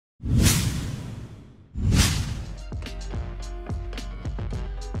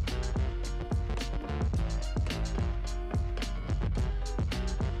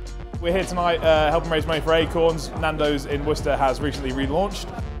We're here tonight helping raise money for Acorns. Nando's in Worcester has recently relaunched.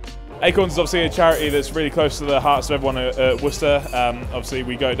 Acorns is obviously a charity that's really close to the hearts of everyone at Worcester. Obviously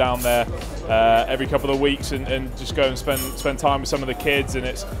we go down there every couple of weeks and just go and spend time with some of the kids, and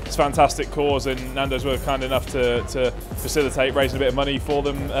it's a fantastic cause, and Nando's were kind enough to facilitate raising a bit of money for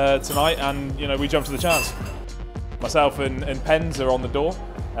them tonight, and we jumped to the chance. Myself and Pens are on the door.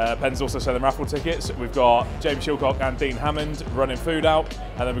 Pens also selling raffle tickets. We've got James Shilcock and Dean Hammond running food out,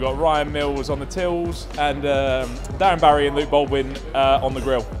 and then we've got Ryan Mills on the tills and Darren Barry and Luke Baldwin on the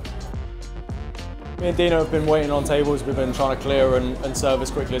grill. Me and Dino have been waiting on tables. We've been trying to clear and serve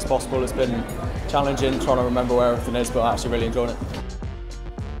as quickly as possible. It's been challenging trying to remember where everything is, but actually really enjoying it.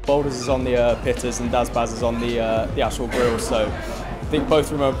 Boulders is on the pitters and Daz Baz is on the actual grill, so I think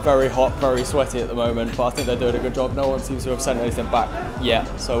both of them are very hot, very sweaty at the moment, but I think they're doing a good job. No one seems to have sent anything back yet,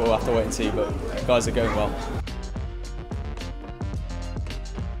 so we'll have to wait and see, but guys are going well.